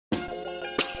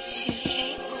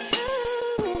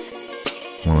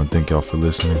thank y'all for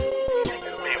listening.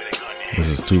 This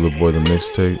is Tula Boy, the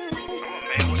mixtape.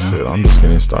 Shit, I'm just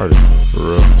getting started. For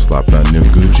real. Slap that new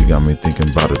Gucci, got me thinking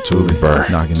about a Tula.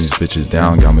 Knocking these bitches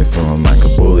down, got me feeling like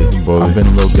a bully. I've been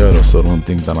a little ghetto, so don't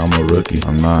think that I'm a rookie.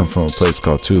 I'm not. I'm from a place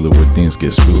called Tula where things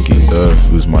get spooky.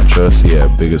 Lose my trust, yeah,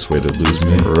 biggest way to lose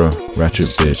me. For real.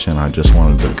 Ratchet bitch, and I just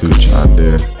wanted the Gucci. I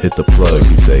did. Hit the plug,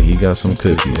 he said he got some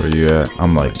cookies. Where you at?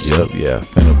 I'm like, yup, yeah,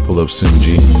 finna pull up soon,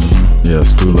 G. Yeah,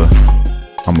 it's Tula.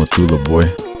 I'm a Tula boy,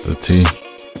 the T.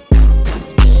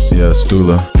 Yeah, it's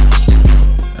Tula.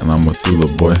 And I'm a Tula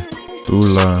boy.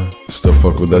 Tula. Still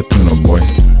fuck with that tuna boy.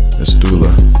 It's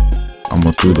Tula. I'm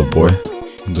a Tula boy.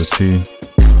 The T.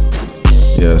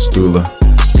 Yeah, it's Tula.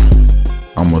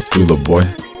 I'm a Tula boy.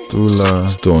 Tula.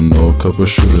 Still know a couple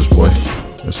shooters, boy.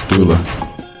 It's Tula.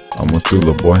 I'm a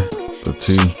Tula boy. The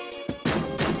T.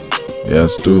 Yeah,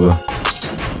 it's Tula.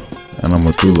 And I'm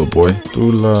a Tula boy.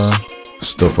 Tula.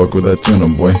 Still fuck with that tuna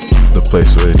boy. The place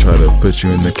where they try to put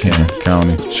you in the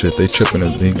county. Shit, they tripping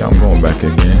and think I'm going back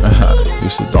again.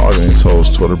 Used to dog in these hoes,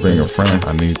 told her bring a friend.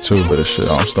 I need two, but shit,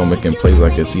 I'm still making plays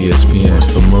like it's ESPN. What's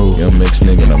the move? Young mixed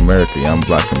nigga in America, yeah, I'm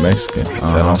black and Mexican.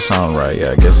 That don't sound right,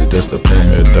 yeah, I guess it just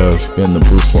depends. It does. Been in the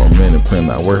booth for a minute, putting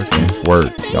that work in.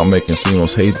 Work. Y'all making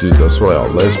females hate dudes, that's why y'all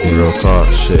lesbian. Real talk,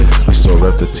 shit. I still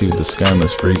rep the T, the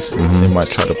scandalous freaks. They might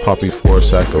try to pop you for a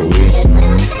sack of weed.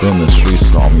 Been in the streets,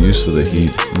 so I'm used to the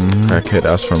heat. Crackhead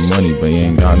ask for money, but you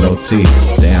ain't got no teeth.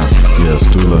 Damn, yeah, it's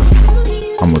Tula.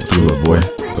 I'm a Tula boy,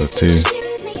 the T.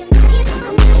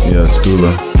 Yeah, it's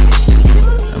Tula.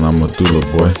 And I'm a Tula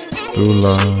boy.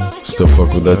 Tula. Still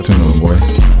fuck with that tuna boy.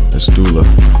 It's Tula.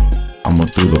 I'm a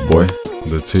Tula boy,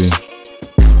 the T.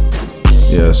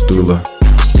 Yeah, it's Tula.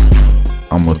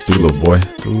 I'm a Tula boy.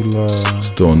 Tula.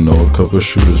 Still know a couple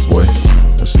shooters, boy.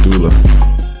 It's Tula.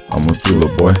 I'm a Tula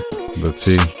boy, the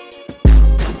T.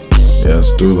 Yeah,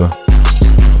 it's Tula.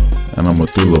 And I'm a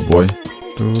Tula boy.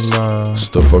 Tula.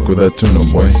 Still fuck with that tuna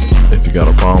boy. If you got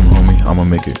a problem, homie, I'ma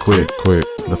make it quick.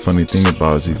 The funny thing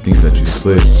about it is you think that you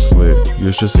slick. You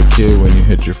was just a kid when you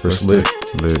hit your first lick.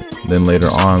 Then later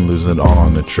on, lose it all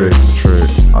on the trick.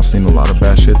 I seen a lot of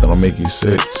bad shit that'll make you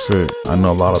sick. I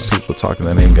know a lot of people talking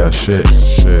that ain't got shit.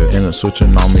 And the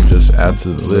switching on me just add to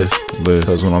the list.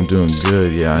 Cause when I'm doing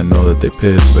good, yeah, I know that they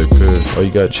pissed. Oh,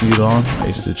 you got cheated on? I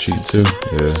used to cheat too.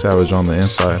 Yeah. Savage on the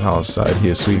inside, outside, he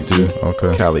a sweet dude.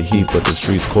 Okay. Cali heat, but the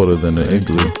streets colder than the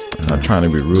igloo. Not trying to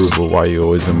be rude, but why you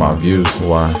always in my views?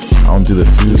 Why? I don't do the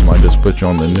fuse, might just put you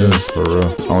on the news. For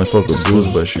real. I only fuck with booze,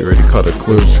 but she already caught a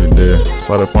clue. She did.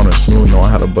 Slide up on her smooth, know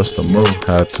I had to bust a move.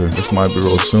 Had to. This might be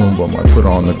real soon, but might put her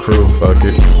on the crew. Fuck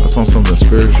it. That's on something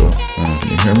spiritual. Can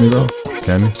you hear me though?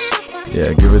 Can you?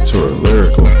 Yeah, give it to her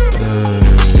lyrical.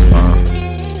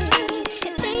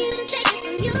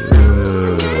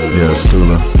 Yeah, it's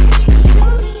Tula.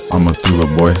 I'm a Tula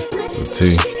boy, the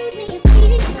T.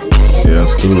 Yeah,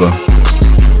 it's Tula.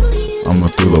 I'm a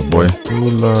Tula boy.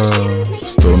 Tula.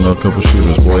 Still know a couple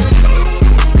shooters, boy.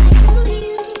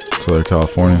 Southern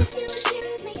California.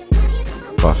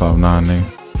 559 name.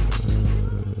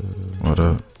 What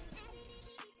up?